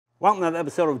Welcome to another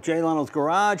episode of Jay Leno's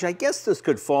Garage. I guess this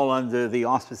could fall under the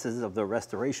auspices of the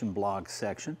restoration blog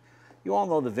section. You all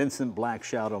know the Vincent Black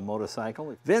Shadow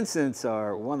motorcycle. Vincents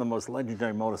are one of the most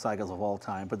legendary motorcycles of all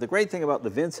time, but the great thing about the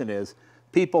Vincent is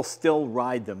people still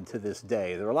ride them to this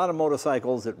day. There are a lot of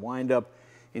motorcycles that wind up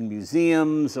in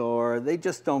museums or they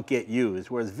just don't get used,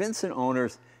 whereas Vincent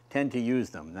owners tend to use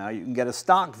them. Now you can get a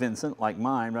stock Vincent like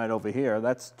mine right over here.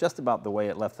 That's just about the way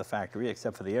it left the factory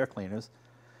except for the air cleaners.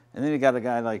 And then you got a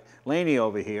guy like Laney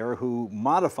over here who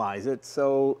modifies it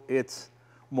so it's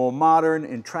more modern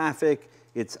in traffic,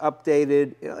 it's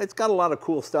updated, it's got a lot of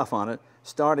cool stuff on it,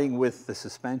 starting with the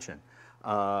suspension.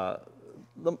 The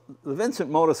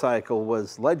Vincent motorcycle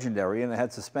was legendary and it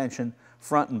had suspension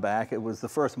front and back. It was the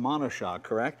first monoshock,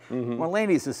 correct? Mm-hmm. Well,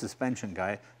 Laney's the suspension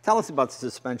guy. Tell us about the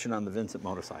suspension on the Vincent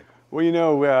motorcycle. Well, you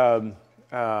know,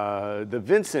 the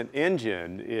Vincent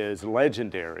engine is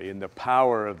legendary, and the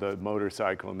power of the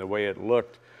motorcycle and the way it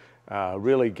looked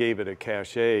really gave it a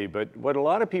cachet. But what a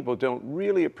lot of people don't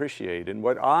really appreciate, and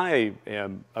what I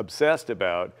am obsessed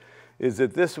about, is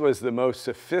that this was the most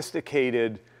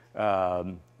sophisticated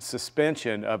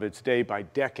suspension of its day by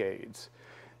decades.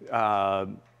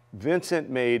 Vincent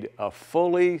made a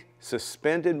fully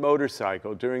suspended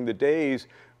motorcycle during the days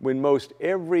when most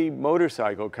every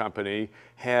motorcycle company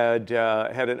had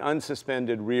an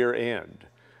unsuspended rear end,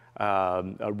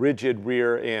 a rigid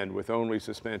rear end with only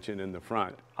suspension in the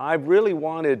front. I really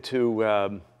wanted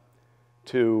to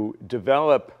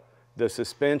develop the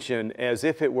suspension as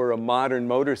if it were a modern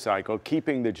motorcycle,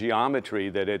 keeping the geometry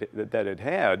that it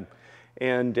had.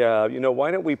 And you know, why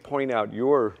don't we point out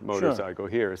your motorcycle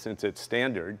here, since it's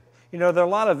standard? You know, there are a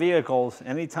lot of vehicles,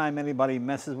 anytime anybody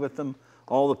messes with them,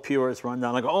 all the purists run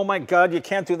down like, oh my God, you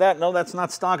can't do that. No, that's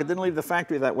not stock. It didn't leave the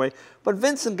factory that way. But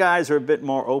Vincent guys are a bit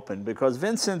more open because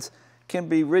Vincents can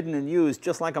be ridden and used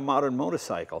just like a modern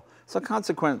motorcycle. So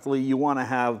consequently, you want to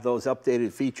have those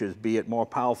updated features, be it more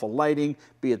powerful lighting,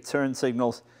 be it turn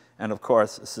signals, and of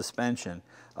course, suspension.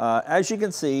 As you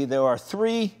can see, there are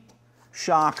 3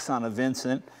 shocks on a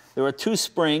Vincent. There are 2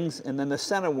 springs, and then the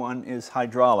center one is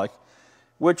hydraulic,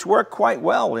 which worked quite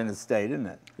well in its day, didn't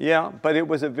it? Yeah, but it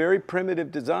was a very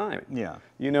primitive design. Yeah.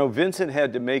 You know, Vincent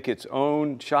had to make its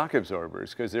own shock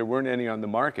absorbers because there weren't any on the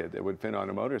market that would fit on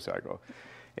a motorcycle.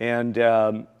 And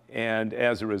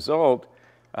as a result,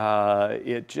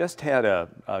 it just had a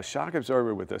shock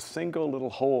absorber with a single little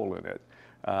hole in it,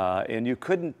 and you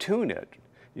couldn't tune it.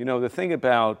 You know, the thing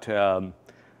about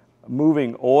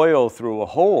moving oil through a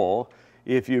hole,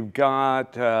 if you've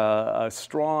got a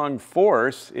strong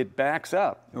force, it backs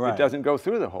up. Right. It doesn't go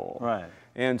through the hole. Right.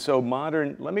 And so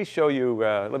modern. Let me show you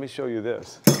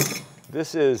this.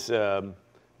 This is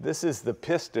the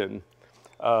piston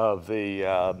of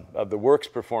the Works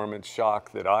Performance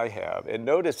shock that I have. And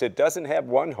notice it doesn't have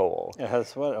one hole. It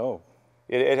has what? Oh.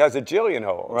 It has a jillion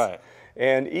holes. Right.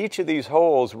 And each of these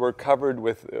holes were covered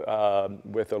with a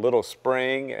little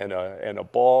spring and a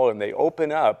ball, and they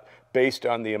open up based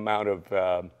on the amount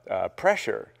of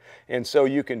pressure. And so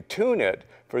you can tune it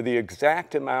for the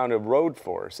exact amount of road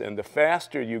force. And the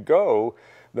faster you go,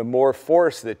 the more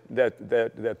force that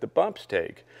the bumps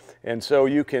take. And so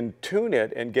you can tune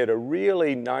it and get a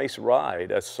really nice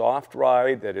ride, a soft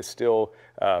ride that is still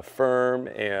firm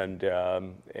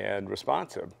and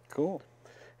responsive. Cool.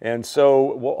 And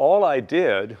so all I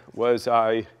did was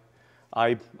I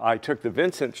took the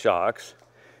Vincent shocks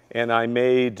and I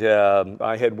made,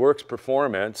 I had Works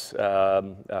Performance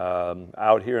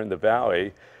out here in the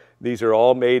Valley. These are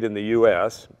all made in the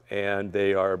US, and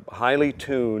they are highly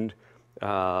tuned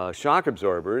shock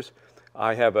absorbers.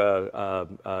 I have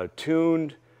a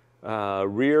tuned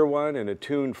rear one and a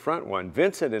tuned front one.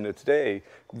 Vincent in its day,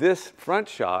 this front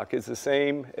shock is the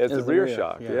same as the rear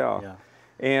shock. Yeah.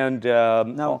 And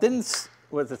now,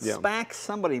 was it Spax?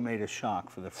 Somebody made a shock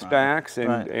for the front. Spax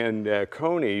and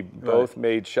Coney both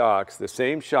made shocks, the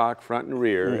same shock front and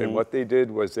rear. Mm-hmm. And what they did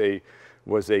was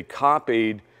they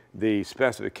copied the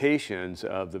specifications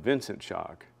of the Vincent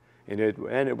shock, and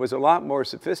it was a lot more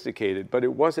sophisticated, but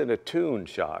it wasn't a tuned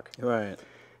shock. Right.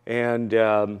 And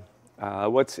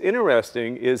what's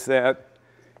interesting is that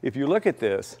if you look at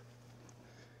this.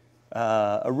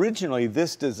 Originally,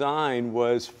 this design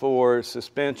was for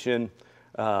suspension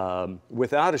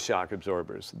without a shock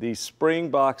absorbers. These spring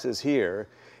boxes here,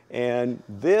 and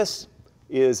this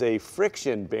is a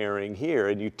friction bearing here,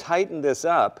 and you tighten this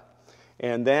up,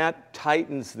 and that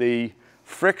tightens the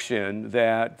friction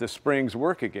that the springs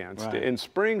work against. Right. And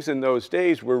springs in those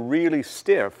days were really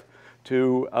stiff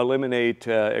to eliminate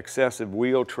excessive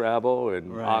wheel travel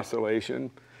and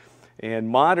oscillation. And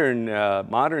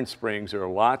modern springs are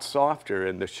a lot softer,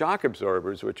 and the shock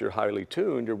absorbers, which are highly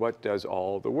tuned, are what does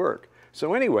all the work.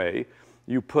 So anyway,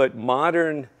 you put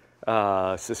modern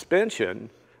suspension,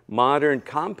 modern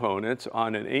components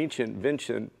on an ancient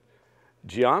Vincent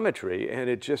geometry, and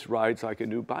it just rides like a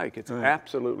new bike. It's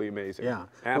absolutely amazing. Yeah,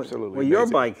 absolutely well, amazing. your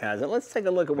bike has it. Let's take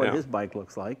a look at what his bike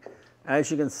looks like. As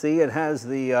you can see, it has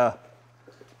the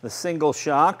single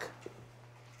shock.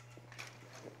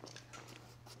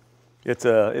 It's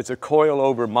a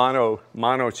coil-over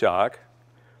mono shock.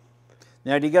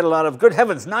 Now, do you get a lot of, good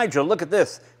heavens, Nigel, look at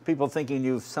this. People thinking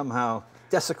you've somehow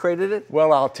desecrated it?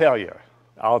 Well, I'll tell you.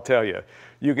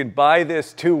 You can buy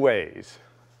this two ways.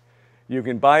 You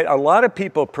can buy, a lot of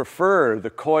people prefer the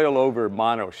coil-over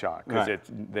monoshock because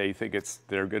they think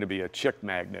they're going to be a chick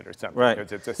magnet or something. Right.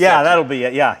 It's a that'll be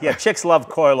it. Yeah. Chicks love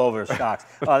coil-over shocks.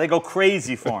 They go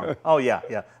crazy for them. Oh, yeah.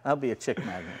 That'll be a chick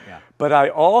magnet, yeah. But I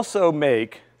also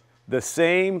make the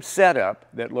same setup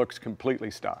that looks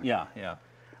completely stock. Yeah.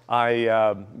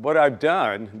 What I've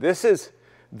done, this is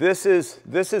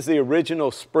the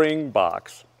original spring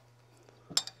box.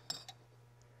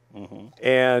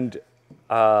 And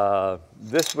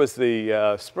this was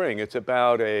the spring. It's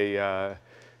about a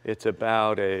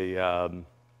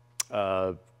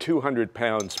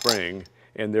 200-pound spring,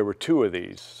 and there were two of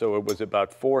these, so it was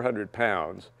about 400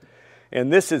 pounds.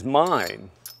 And this is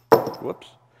mine. Whoops.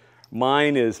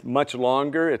 Mine is much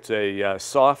longer. It's a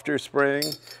softer spring.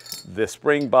 The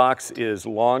spring box is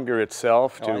longer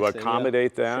itself to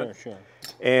accommodate that. Sure.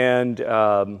 And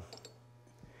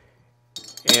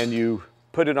you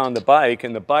put it on the bike,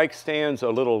 and the bike stands a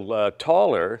little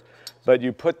taller, but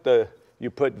you put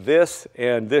this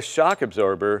and this shock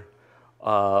absorber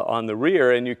on the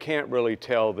rear, and you can't really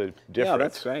tell the difference. Yeah,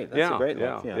 that's great. That's a great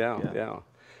look. Yeah.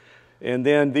 And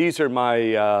then these are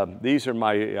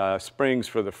my springs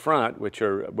for the front, which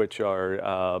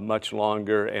are much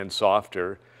longer and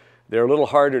softer. They're a little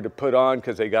harder to put on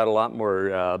because they got a lot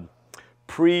more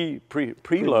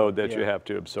preload that you have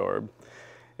to absorb.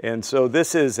 And so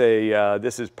this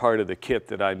is part of the kit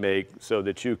that I make so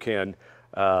that you can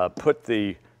put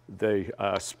the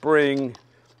spring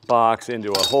box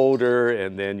into a holder,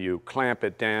 and then you clamp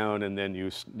it down, and then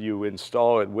you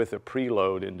install it with a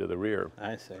preload into the rear.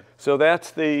 I see. So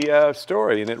that's the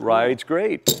story, and it rides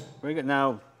great. Very good.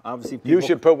 Now, obviously, people... You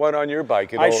should put one on your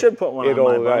bike. I should put one on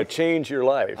my bike. It'll change your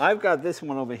life. I've got this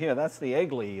one over here. That's the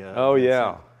Egley. Oh,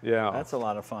 yeah. That's a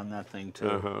lot of fun, that thing,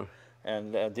 too.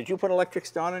 And did you put electric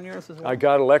start on yours as well? I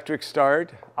got electric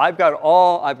start. I've got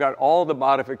all the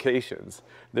modifications.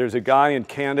 There's a guy in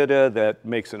Canada that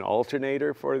makes an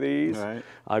alternator for these. Right.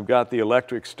 I've got the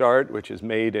electric start, which is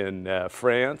made in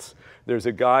France. There's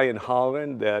a guy in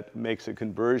Holland that makes a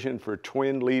conversion for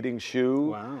twin leading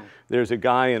shoe. Wow. There's a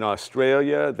guy in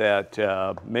Australia that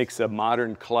makes a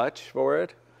modern clutch for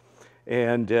it.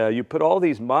 And you put all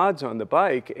these mods on the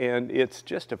bike, and it's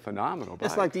just a phenomenal bike.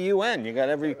 It's like the UN. You got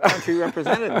every country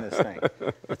represented in this thing.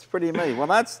 It's pretty amazing. Well,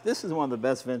 this is one of the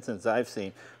best Vincents I've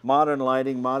seen. Modern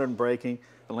lighting, modern braking.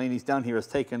 The Laney's down here has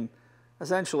taken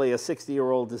essentially a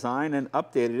 60-year-old design and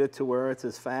updated it to where it's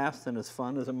as fast and as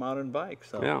fun as a modern bike.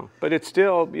 So. Yeah, but it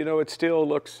still, it still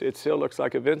looks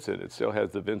like a Vincent. It still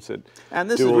has the Vincent. And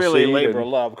this is really labor of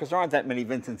love, because there aren't that many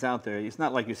Vincents out there. It's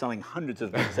not like you're selling hundreds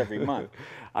of these every month.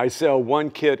 I sell one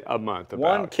kit a month.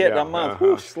 One kit a month.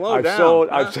 Whew, slow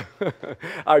down.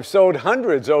 I've sold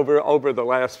hundreds over the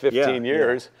last 15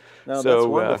 years. No, so, that's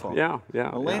wonderful.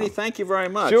 Well, Laney, thank you very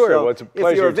much. Sure, so it's a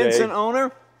pleasure, if you're a Vincent Jay.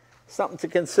 owner, something to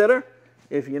consider.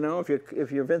 If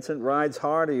your Vincent rides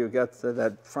hard, or you got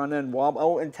that front end wobble.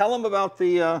 Oh, and tell them about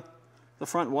the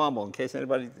front wobble in case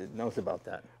anybody knows about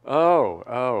that.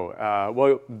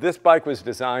 Well, this bike was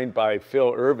designed by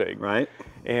Phil Irving. Right.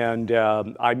 And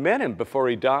I met him before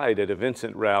he died at a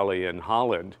Vincent rally in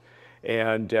Holland.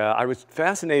 And I was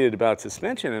fascinated about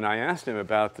suspension, and I asked him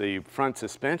about the front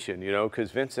suspension,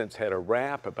 because Vincent's had a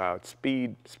rap about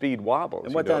speed wobbles.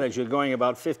 And what that is, you're going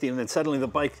about 50, and then suddenly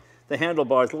the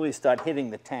handlebars literally start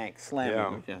hitting the tank,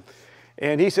 slamming. Yeah.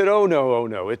 And he said, oh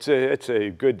no, it's a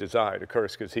good design, of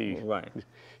course, because he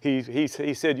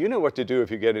said, you know what to do if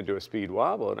you get into a speed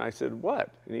wobble. And I said, what?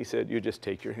 And he said, you just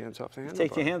take your hands off the handlebars.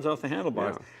 Take your hands off the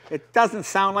handlebars. Yeah. It doesn't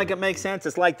sound like it makes sense.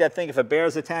 It's like that thing, if a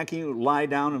bear's attacking you, lie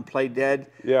down and play dead.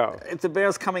 Yeah. If the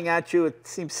bear's coming at you, it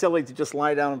seems silly to just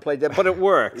lie down and play dead, but it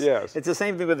works. Yes. It's the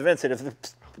same thing with Vincent.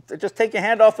 Just take your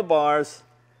hand off the bars,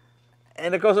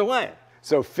 and it goes away.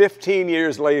 So 15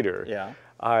 years later, yeah.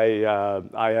 I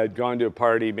had gone to a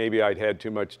party. Maybe I'd had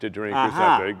too much to drink or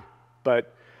something.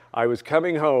 But I was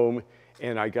coming home,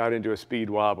 and I got into a speed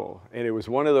wobble. And it was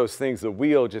one of those things, the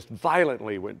wheel just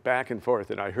violently went back and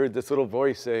forth, and I heard this little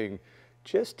voice saying,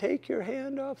 just take your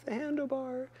hand off the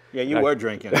handlebar. Yeah, you were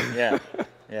drinking. Yeah,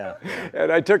 yeah.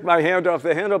 And I took my hand off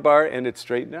the handlebar, and it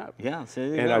straightened up. Yeah, so there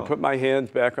you and go. I put my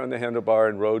hands back on the handlebar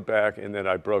and rode back, and then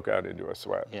I broke out into a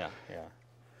sweat. Yeah, yeah.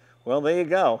 Well, there you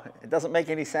go. It doesn't make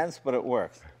any sense, but it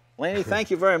works. Laney,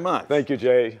 thank you very much. Thank you,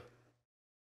 Jay.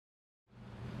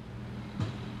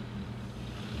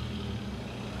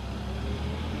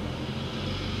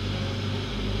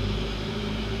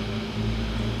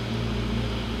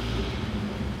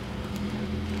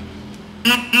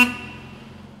 Mm-hmm.